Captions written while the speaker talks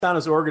Sound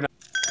is organized.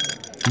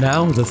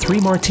 Now, the Three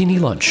Martini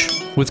Lunch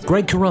with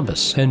Greg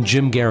Columbus and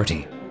Jim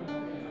Geraghty.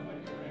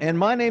 And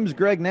my name's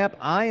Greg Knapp.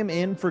 I am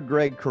in for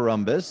Greg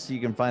Columbus. You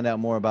can find out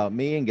more about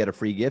me and get a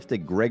free gift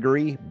at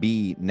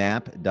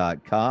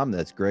GregoryBKnapp.com.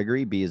 That's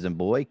Gregory, B as in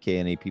boy,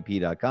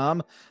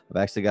 KNAPP.com.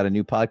 I've actually got a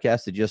new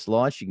podcast that just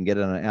launched. You can get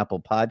it on Apple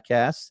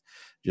Podcasts.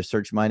 Just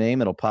search my name.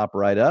 It'll pop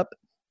right up.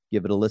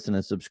 Give it a listen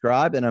and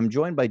subscribe. And I'm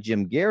joined by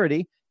Jim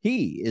Geraghty.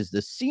 He is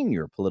the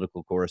senior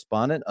political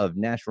correspondent of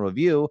National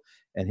Review,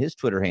 and his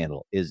Twitter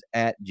handle is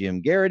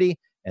 @Jim Geraghty.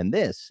 And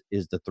this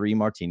is the Three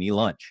Martini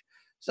Lunch.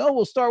 So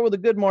we'll start with a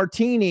good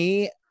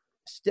martini.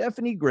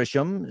 Stephanie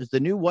Grisham is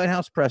the new White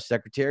House press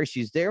secretary.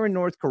 She's there in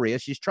North Korea.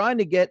 She's trying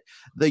to get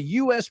the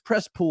U.S.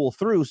 press pool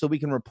through so we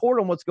can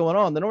report on what's going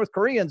on. The North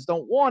Koreans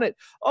don't want it.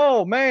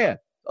 Oh, man,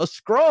 a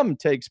scrum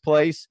takes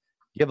place.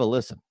 Give a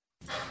listen.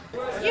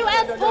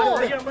 U.S. pool.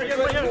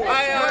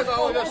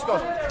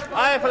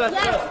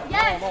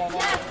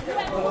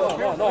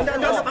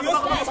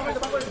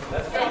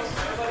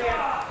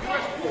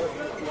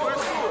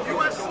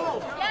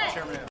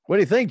 What do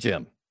you think,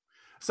 Jim?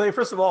 So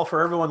first of all,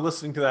 for everyone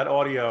listening to that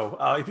audio,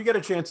 if you get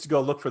a chance to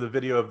go look for the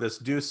video of this,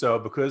 do so,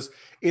 because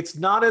it's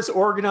not as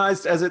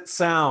organized as it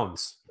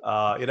sounds.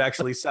 It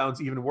actually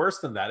sounds even worse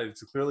than that. It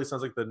clearly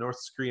sounds like the North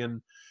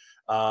Korean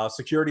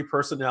security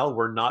personnel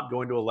were not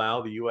going to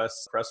allow the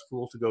U.S. press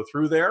pool to go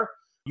through there.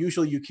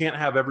 Usually you can't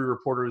have every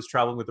reporter who's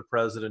traveling with the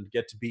president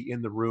get to be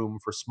in the room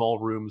for small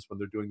rooms when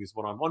they're doing these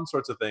one-on-one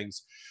sorts of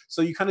things.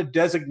 So you kind of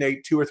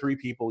designate 2 or 3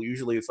 people.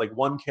 Usually it's like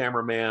one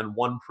cameraman,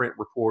 one print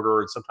reporter,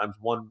 and sometimes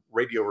one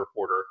radio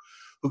reporter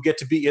who get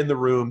to be in the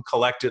room,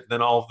 collect it, and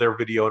then all of their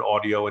video and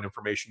audio and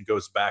information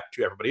goes back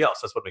to everybody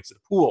else. That's what makes it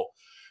a pool.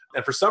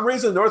 And for some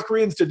reason, the North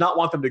Koreans did not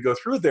want them to go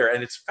through there.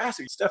 And it's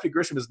fascinating. Stephanie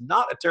Grisham is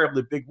not a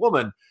terribly big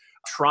woman.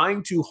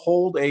 Trying to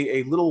hold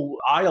a little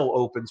aisle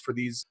opens for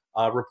these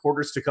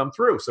reporters to come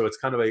through. So it's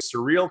kind of a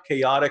surreal,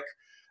 chaotic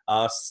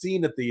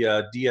scene at the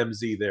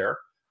DMZ there.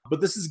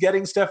 But this is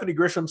getting Stephanie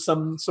Grisham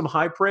some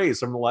high praise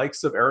from the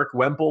likes of Eric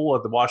Wemple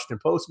of the Washington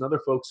Post and other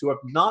folks who have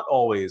not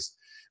always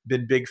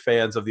been big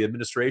fans of the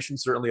administration,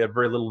 certainly have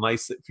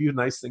few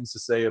nice things to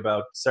say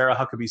about Sarah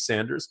Huckabee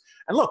Sanders.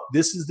 And look,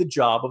 this is the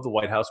job of the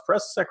White House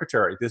press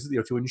secretary. This is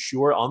to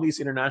ensure on these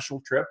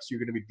international trips you're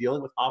going to be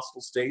dealing with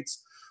hostile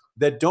states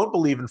that don't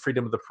believe in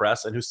freedom of the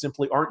press and who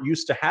simply aren't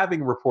used to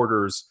having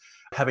reporters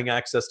having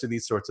access to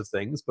these sorts of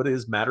things. But it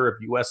is a matter of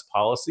U.S.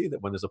 policy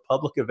that when there's a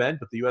public event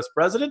with the U.S.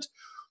 president,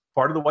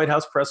 part of the White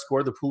House press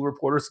corps, the pool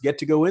reporters get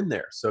to go in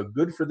there. So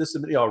good for this,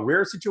 a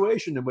rare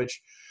situation in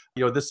which,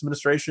 this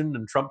administration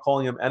and Trump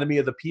calling him enemy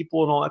of the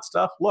people and all that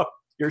stuff. Look,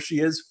 here she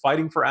is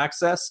fighting for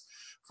access,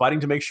 fighting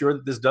to make sure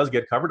that this does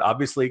get covered.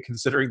 Obviously,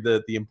 considering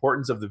the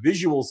importance of the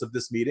visuals of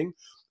this meeting,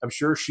 I'm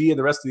sure she and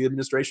the rest of the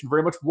administration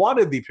very much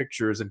wanted the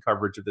pictures and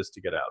coverage of this to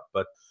get out.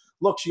 But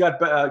look, she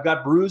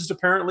got bruised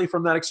apparently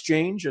from that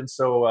exchange, and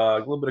so a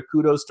little bit of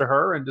kudos to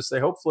her, and to say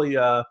hopefully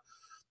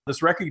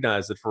just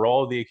recognize that for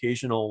all of the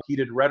occasional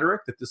heated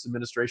rhetoric that this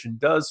administration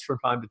does from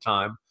time to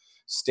time,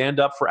 stand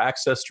up for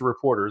access to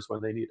reporters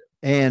when they need it.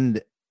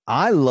 And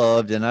I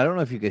loved, and I don't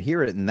know if you could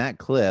hear it in that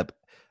clip,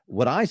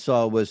 what I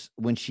saw was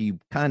when she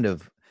kind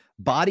of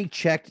body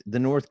checked the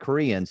North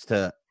Koreans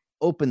to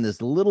open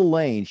this little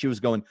lane, she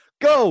was going,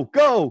 go,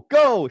 go,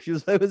 go. It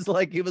was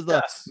like it was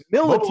a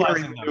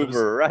military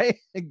maneuver, right?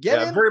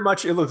 Very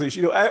much. It looks like,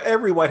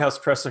 every White House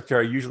press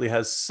secretary usually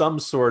has some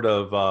sort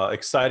of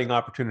exciting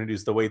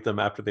opportunities to await them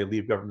after they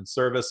leave government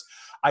service.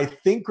 I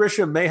think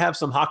Grisham may have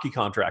some hockey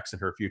contracts in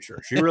her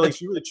future. She really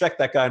checked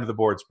that guy into the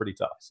boards pretty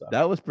tough. So.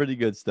 That was pretty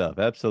good stuff.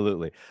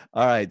 Absolutely.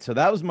 All right. So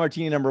that was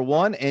martini number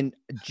 1. And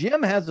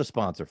Jim has a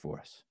sponsor for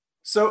us.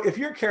 So if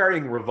you're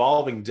carrying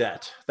revolving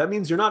debt, that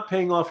means you're not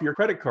paying off your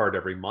credit card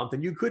every month,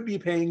 and you could be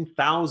paying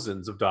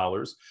thousands of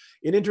dollars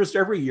in interest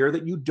every year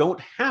that you don't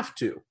have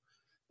to.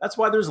 That's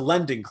why there's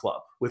Lending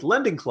Club. With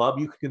Lending Club,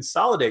 you can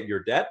consolidate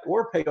your debt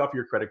or pay off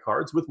your credit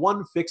cards with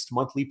one fixed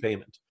monthly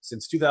payment.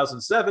 Since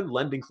 2007,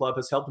 Lending Club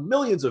has helped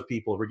millions of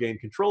people regain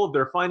control of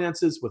their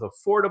finances with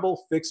affordable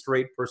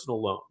fixed-rate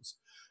personal loans.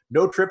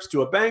 No trips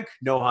to a bank,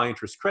 no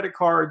high-interest credit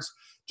cards.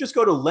 Just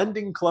go to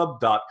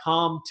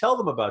lendingclub.com, tell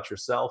them about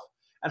yourself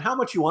and how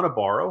much you want to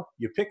borrow.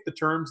 You pick the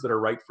terms that are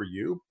right for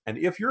you, and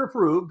if you're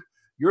approved,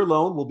 your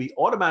loan will be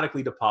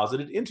automatically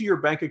deposited into your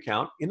bank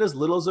account in as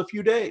little as a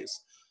few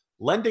days.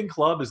 Lending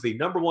Club is the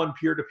 #1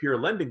 peer-to-peer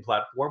lending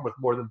platform with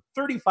more than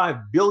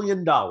 $35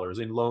 billion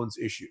in loans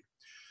issued.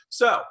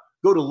 So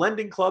go to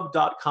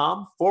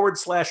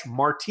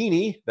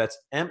lendingclub.com/martini. That's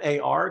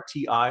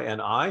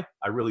MARTINI.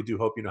 I really do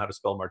hope you know how to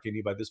spell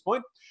martini by this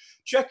point.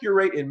 Check your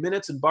rate in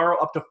minutes and borrow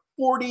up to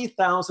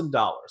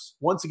 $40,000.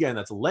 Once again,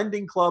 that's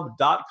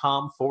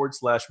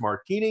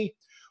lendingclub.com/martini.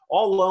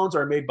 All loans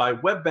are made by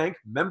WebBank,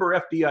 member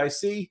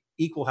FDIC,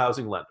 equal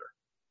housing lender.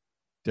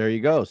 There you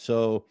go.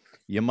 So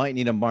you might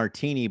need a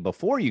martini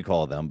before you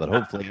call them, but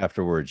hopefully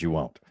afterwards you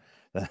won't.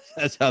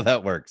 That's how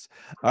that works.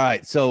 All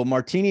right. So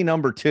martini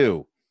number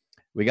 2,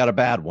 we got a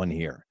bad one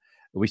here.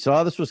 We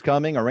saw this was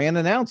coming. Iran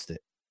announced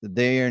it.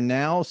 They are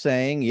now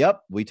saying,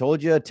 yep, we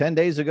told you 10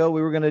 days ago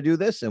we were going to do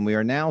this, and we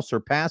are now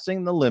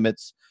surpassing the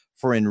limits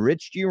for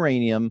enriched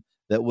uranium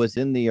that was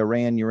in the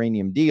Iran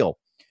uranium deal.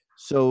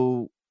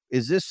 So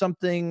is this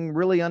something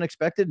really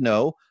unexpected?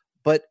 No.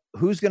 But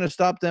who's going to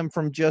stop them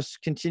from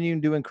just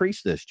continuing to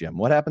increase this, Jim?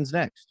 What happens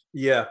next?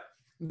 Yeah,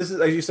 this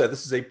is, as you said,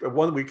 this is a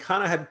one that we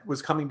kind of had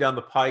was coming down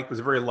the pike, was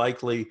very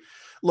likely.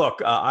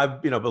 Look,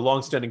 I've been a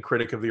longstanding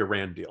critic of the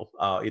Iran deal.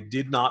 It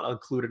did not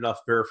include enough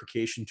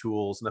verification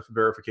tools, enough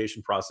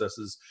verification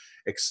processes.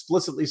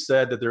 Explicitly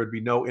said that there would be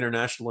no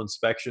international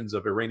inspections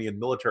of Iranian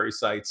military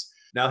sites.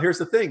 Now, here's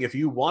the thing: if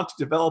you want to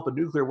develop a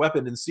nuclear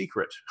weapon in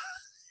secret,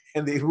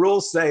 and the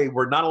rules say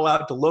we're not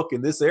allowed to look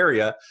in this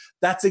area,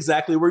 that's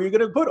exactly where you're going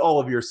to put all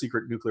of your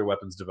secret nuclear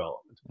weapons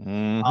development.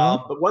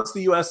 But once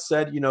the U.S.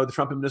 said, the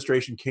Trump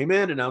administration came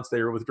in, announced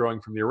they were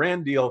withdrawing from the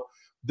Iran deal,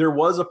 there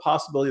was a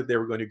possibility that they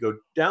were going to go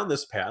down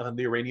this path, and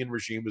the Iranian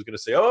regime was going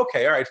to say, oh,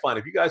 okay, all right, fine.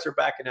 If you guys are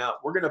backing out,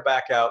 we're going to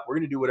back out. We're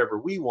going to do whatever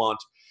we want.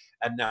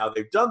 And now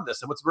they've done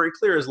this. And what's very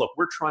clear is, look,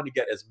 we're trying to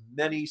get as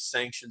many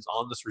sanctions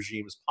on this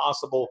regime as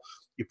possible.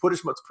 You put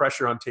as much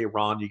pressure on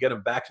Tehran, you get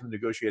them back to the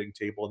negotiating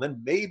table, and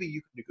then maybe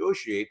you can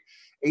negotiate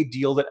a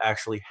deal that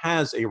actually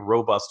has a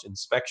robust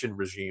inspection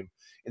regime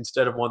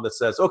instead of one that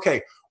says,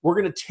 okay, we're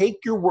going to take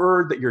your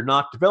word that you're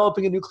not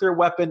developing a nuclear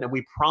weapon, and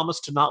we promise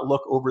to not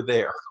look over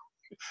there.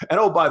 And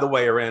oh, by the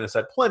way, Iran has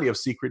had plenty of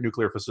secret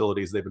nuclear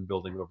facilities they've been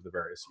building over the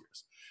various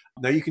years.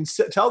 Now, you can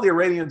tell the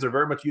Iranians are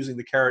very much using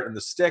the carrot and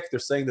the stick. They're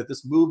saying that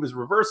this move is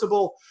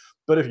reversible.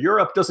 But if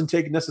Europe doesn't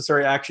take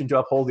necessary action to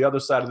uphold the other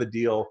side of the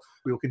deal,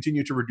 we will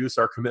continue to reduce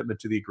our commitment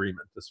to the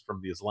agreement. This is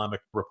from the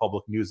Islamic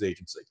Republic News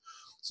Agency.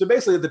 So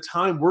basically, at the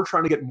time, we're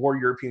trying to get more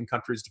European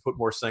countries to put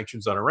more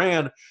sanctions on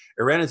Iran.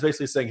 Iran is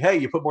basically saying, hey,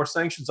 you put more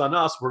sanctions on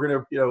us, we're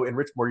going to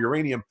enrich more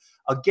uranium.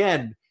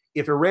 Again,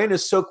 if Iran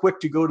is so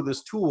quick to go to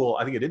this tool,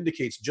 I think it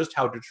indicates just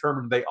how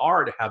determined they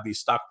are to have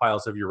these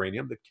stockpiles of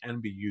uranium that can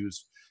be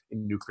used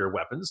in nuclear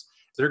weapons.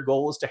 Their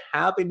goal is to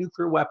have a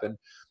nuclear weapon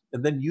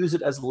and then use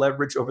it as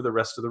leverage over the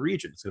rest of the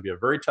region. It's going to be a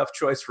very tough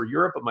choice for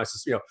Europe, but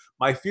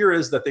my fear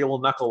is that they will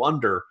knuckle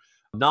under,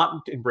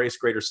 not embrace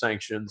greater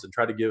sanctions, and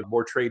try to give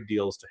more trade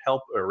deals to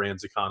help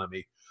Iran's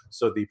economy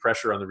so the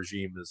pressure on the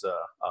regime is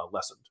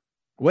lessened.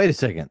 Wait a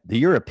second. The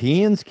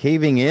Europeans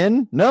caving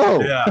in?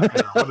 No. Yeah.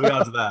 What are the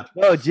odds of that?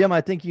 No, Jim,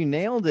 I think you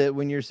nailed it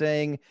when you're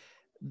saying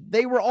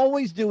they were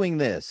always doing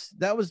this.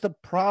 That was the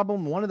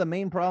problem. One of the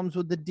main problems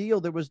with the deal.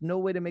 There was no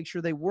way to make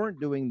sure they weren't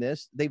doing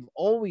this. They've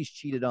always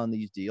cheated on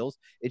these deals.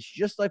 It's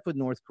just like with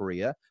North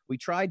Korea. We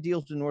tried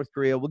deals with North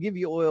Korea. We'll give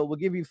you oil. We'll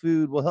give you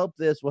food. We'll help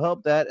this. We'll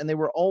help that. And they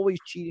were always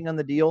cheating on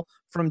the deal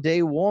from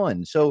day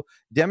one. So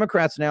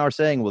Democrats now are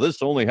saying, well,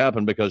 this only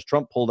happened because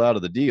Trump pulled out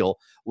of the deal.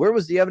 Where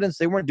was the evidence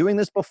they weren't doing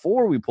this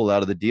before we pulled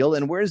out of the deal?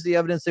 And where's the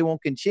evidence they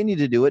won't continue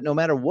to do it no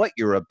matter what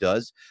Europe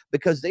does?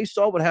 Because they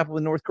saw what happened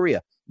with North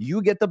Korea.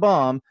 You get the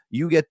bomb,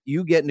 you get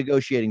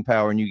negotiating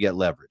power, and you get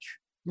leverage.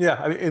 Yeah,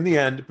 I mean, in the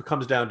end, it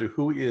comes down to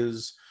who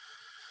is.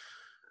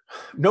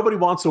 Nobody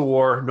wants a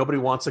war. Nobody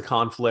wants a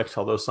conflict.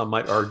 Although some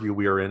might argue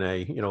we are in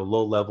a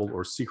low level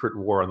or secret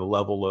war on the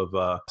level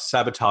of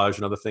sabotage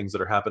and other things that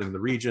are happening in the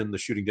region, the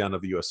shooting down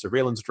of the U.S.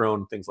 surveillance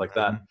drone, things like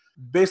that.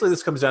 Basically,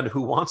 this comes down to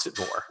who wants it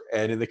more.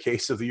 And in the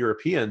case of the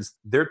Europeans,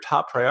 their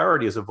top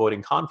priority is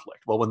avoiding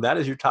conflict. Well, when that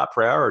is your top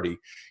priority,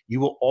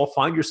 you will all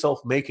find yourself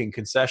making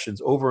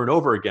concessions over and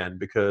over again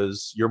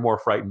because you're more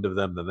frightened of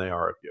them than they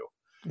are of you.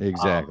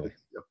 Exactly.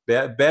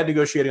 Bad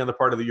negotiating on the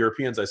part of the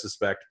Europeans, I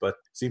suspect, but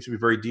seems to be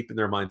very deep in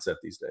their mindset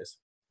these days.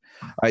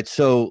 All right,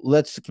 so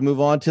let's move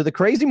on to the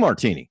crazy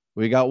martini.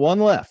 We got one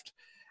left.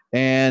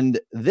 And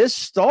this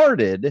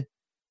started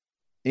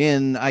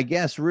in, I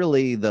guess,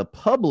 really the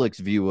public's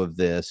view of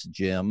this,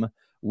 Jim,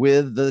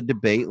 with the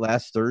debate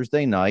last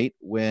Thursday night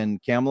when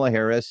Kamala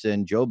Harris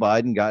and Joe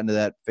Biden got into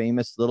that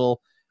famous little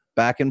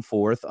back and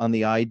forth on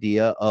the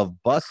idea of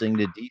busing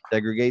to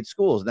desegregate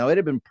schools. Now, it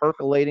had been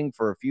percolating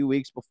for a few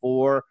weeks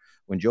before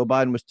when Joe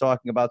Biden was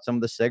talking about some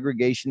of the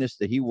segregationists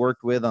that he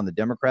worked with on the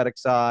Democratic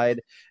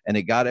side, and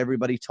it got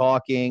everybody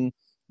talking.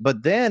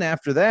 But then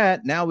after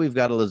that, now we've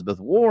got Elizabeth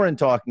Warren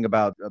talking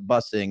about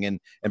busing, and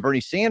Bernie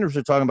Sanders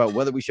are talking about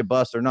whether we should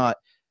bus or not.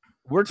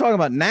 We're talking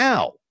about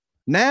now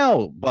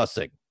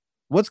busing.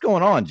 What's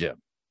going on, Jim?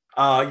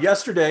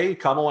 Yesterday,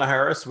 Kamala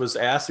Harris was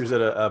asked, she was at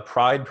a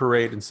pride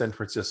parade in San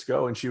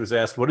Francisco, and she was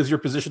asked, what is your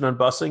position on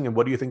busing, and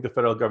what do you think the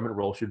federal government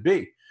role should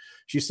be?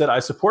 She said, I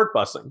support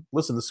busing.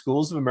 Listen, the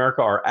schools of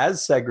America are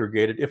as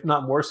segregated, if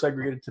not more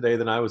segregated today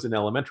than I was in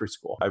elementary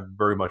school. I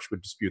very much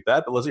would dispute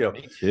that. But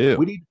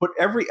we need to put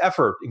every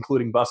effort,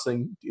 including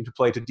busing, into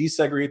play to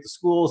desegregate the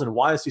schools. And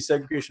why is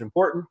desegregation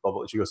important?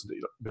 Well, she goes into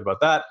a bit about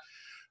that.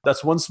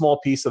 That's one small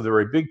piece of the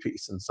very big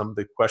piece. And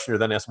the questioner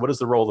then asked, what is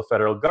the role of the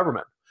federal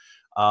government?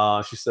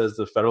 She says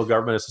the federal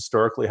government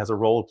historically has a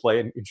role to play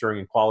in ensuring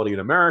equality in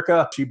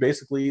America. She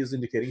basically is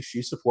indicating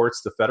she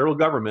supports the federal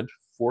government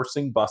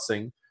forcing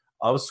busing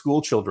of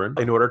school children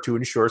in order to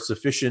ensure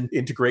sufficient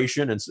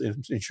integration and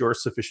ensure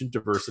sufficient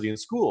diversity in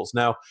schools.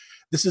 Now,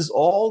 this is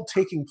all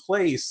taking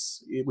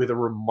place with a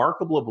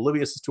remarkable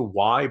oblivious as to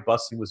why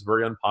busing was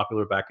very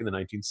unpopular back in the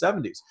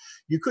 1970s.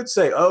 You could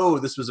say, oh,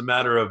 this was a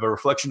matter of a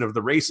reflection of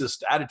the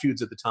racist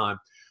attitudes at the time.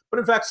 But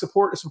in fact,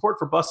 support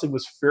for busing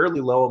was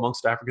fairly low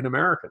amongst African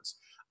Americans.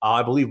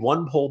 I believe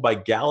one poll by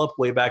Gallup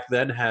way back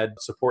then had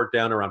support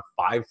down around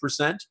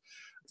 5%.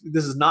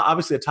 This is not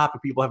obviously a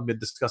topic people haven't been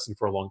discussing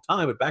for a long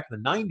time, but back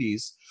in the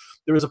 90s,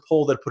 there was a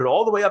poll that put it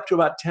all the way up to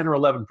about 10 or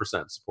 11%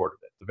 supported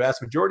it. The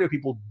vast majority of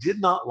people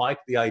did not like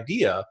the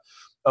idea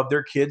of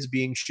their kids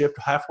being shipped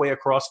halfway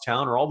across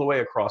town or all the way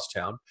across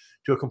town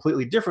to a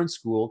completely different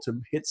school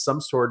to hit some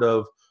sort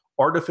of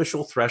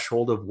artificial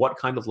threshold of what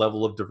kind of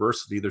level of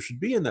diversity there should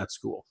be in that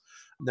school.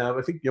 Now,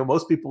 I think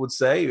most people would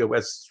say,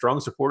 as strong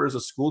supporters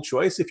of school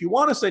choice, if you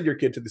want to send your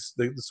kid to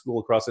the school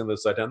across the other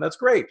side of town, that's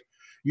great.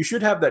 You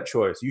should have that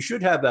choice. You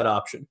should have that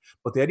option.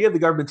 But the idea of the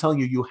government telling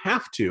you you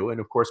have to, and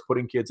of course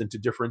putting kids into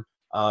different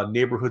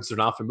neighborhoods they're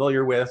not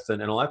familiar with,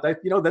 and all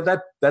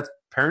that, that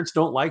parents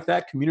don't like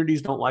that,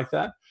 communities don't like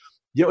that.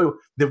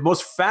 The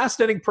most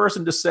fascinating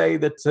person to say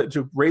that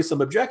to raise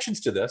some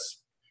objections to this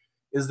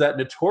is that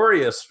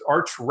notorious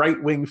arch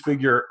right-wing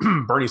figure,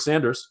 Bernie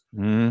Sanders,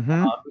 who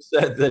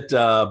said that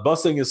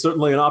busing is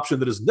certainly an option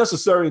that is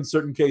necessary in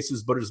certain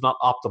cases, but is not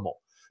optimal.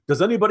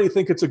 Does anybody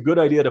think it's a good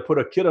idea to put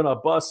a kid on a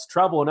bus,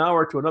 travel an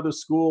hour to another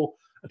school,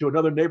 to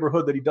another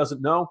neighborhood that he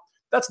doesn't know?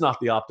 That's not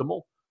the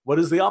optimal. What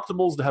is the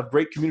optimal is to have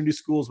great community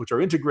schools which are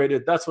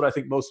integrated. That's what I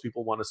think most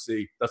people want to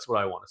see. That's what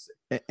I want to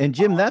see. And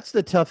Jim, that's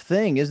the tough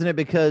thing, isn't it?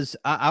 Because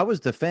I was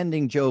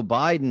defending Joe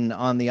Biden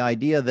on the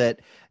idea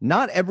that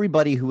not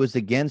everybody who was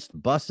against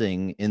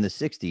busing in the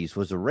 60s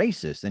was a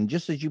racist. And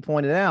just as you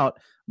pointed out,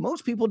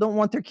 most people don't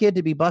want their kid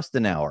to be bused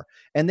an hour.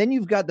 And then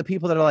you've got the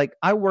people that are like,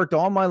 I worked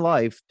all my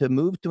life to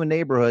move to a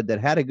neighborhood that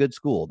had a good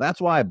school.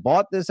 That's why I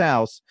bought this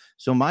house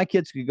so my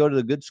kids could go to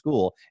the good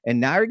school.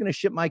 And now you're going to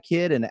ship my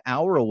kid an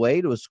hour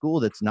away to a school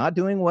that's not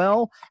doing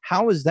well.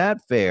 How is that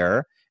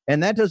fair?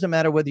 And that doesn't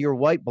matter whether you're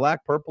white,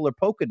 black, purple, or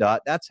polka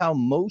dot. That's how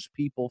most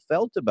people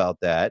felt about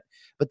that.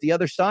 But the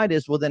other side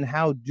is, well, then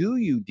how do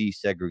you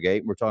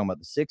desegregate? We're talking about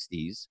the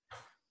 60s.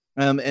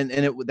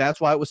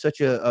 That's why it was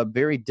such a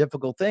very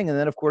difficult thing. And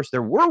then, of course,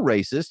 there were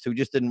racists who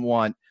just didn't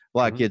want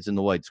black kids in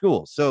the white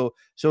schools. So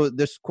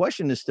this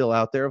question is still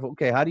out there of,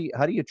 okay, how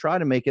do you try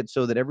to make it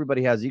so that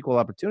everybody has equal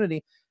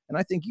opportunity? And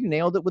I think you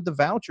nailed it with the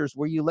vouchers,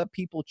 where you let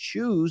people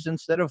choose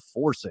instead of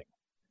forcing.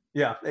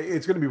 Yeah,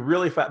 it's going to be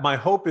really fast. My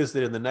hope is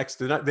that in the next,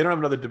 they don't have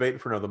another debate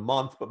for another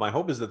month, but my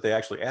hope is that they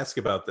actually ask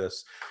about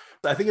this.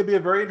 I think it'd be a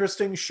very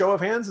interesting show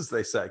of hands, as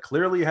they say.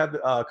 Clearly, you had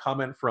a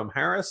comment from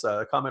Harris,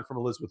 a comment from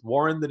Elizabeth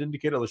Warren that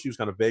indicated, although she was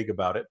kind of vague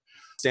about it.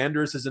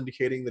 Sanders is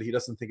indicating that he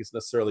doesn't think it's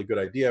necessarily a good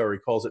idea, or he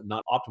calls it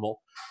not optimal.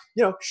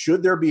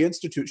 Should there be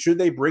should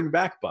they bring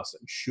back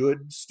busing?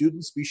 Should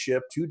students be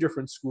shipped to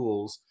different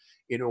schools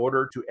in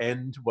order to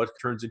end what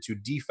turns into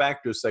de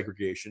facto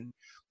segregation,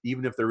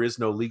 even if there is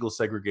no legal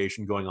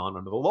segregation going on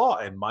under the law?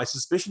 And my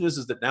suspicion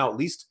is that now at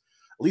least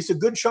a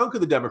good chunk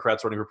of the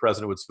Democrats running for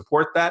president would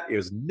support that. It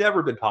has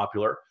never been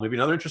popular. Maybe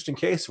another interesting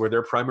case where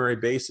their primary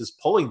base is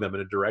pulling them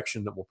in a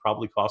direction that will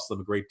probably cost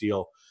them a great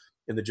deal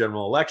in the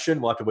general election.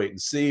 We'll have to wait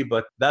and see,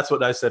 but that's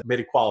what I said made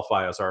it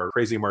qualify as our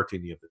crazy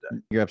martini of the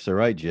day. You're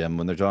absolutely right, Jim.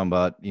 When they're talking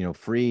about,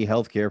 free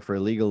healthcare for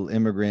illegal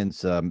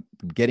immigrants,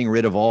 getting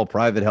rid of all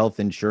private health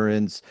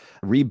insurance,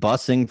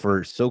 rebusing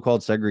for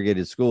so-called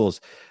segregated schools,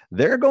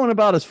 they're going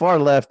about as far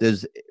left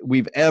as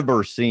we've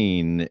ever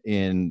seen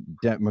in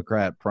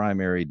Democrat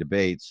primary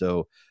debates.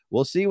 So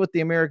we'll see what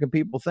the American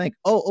people think.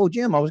 Oh,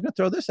 Jim, I was going to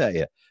throw this at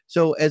you.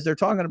 So as they're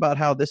talking about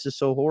how this is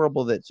so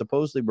horrible that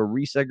supposedly we're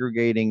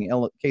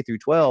resegregating K through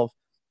 12,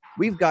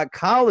 we've got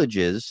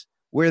colleges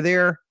where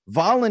they're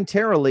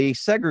voluntarily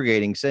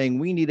segregating, saying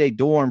we need a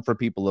dorm for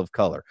people of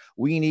color.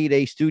 We need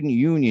a student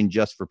union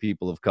just for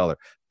people of color.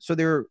 So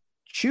they're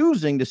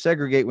choosing to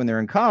segregate when they're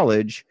in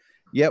college,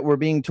 yet we're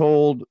being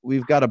told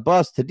we've got a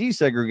bus to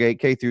desegregate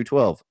K through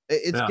 12.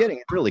 It's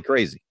getting really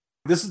crazy.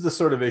 This is the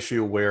sort of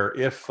issue where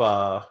if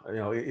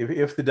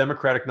the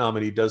Democratic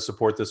nominee does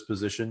support this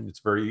position,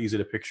 it's very easy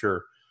to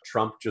picture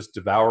Trump just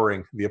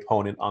devouring the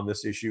opponent on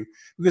this issue.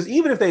 Because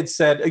even if they'd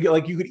said,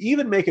 like, you could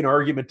even make an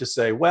argument to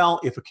say, well,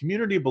 if a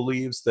community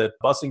believes that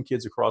busing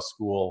kids across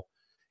school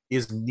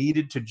is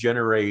needed to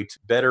generate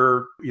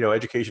better,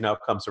 education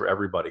outcomes for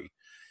everybody,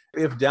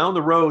 if down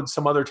the road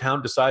some other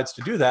town decides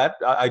to do that,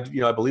 I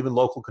believe in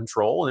local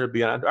control, and it'd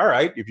be all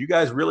right. If you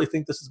guys really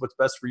think this is what's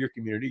best for your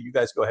community, you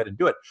guys go ahead and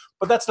do it.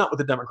 But that's not what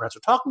the Democrats are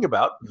talking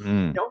about.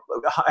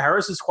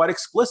 Harris is quite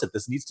explicit.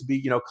 This needs to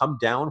be, come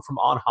down from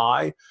on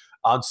high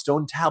on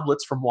stone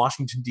tablets from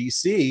Washington,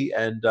 D.C.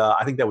 And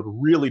I think that would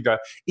really drive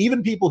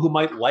even people who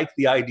might like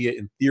the idea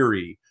in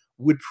theory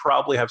would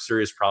probably have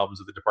serious problems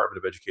with the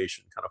Department of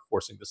Education kind of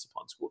forcing this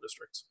upon school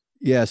districts.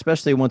 Yeah,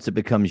 especially once it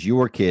becomes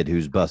your kid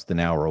who's bused an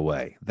hour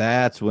away.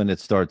 That's when it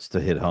starts to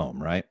hit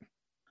home, right?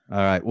 All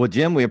right. Well,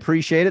 Jim, we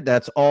appreciate it.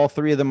 That's all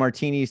three of the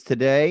martinis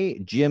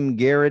today. Jim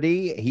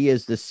Geraghty, he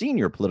is the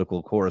senior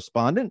political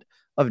correspondent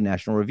of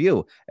National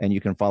Review. And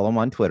you can follow him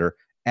on Twitter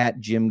at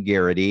Jim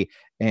Geraghty.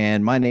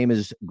 And my name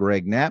is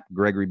Greg Knapp,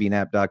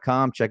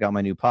 GregoryBKnapp.com. Check out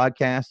my new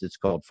podcast. It's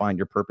called Find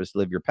Your Purpose,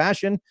 Live Your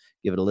Passion.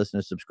 Give it a listen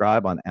and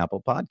subscribe on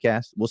Apple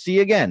Podcasts. We'll see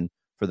you again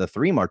for the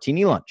 3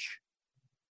 Martini Lunch.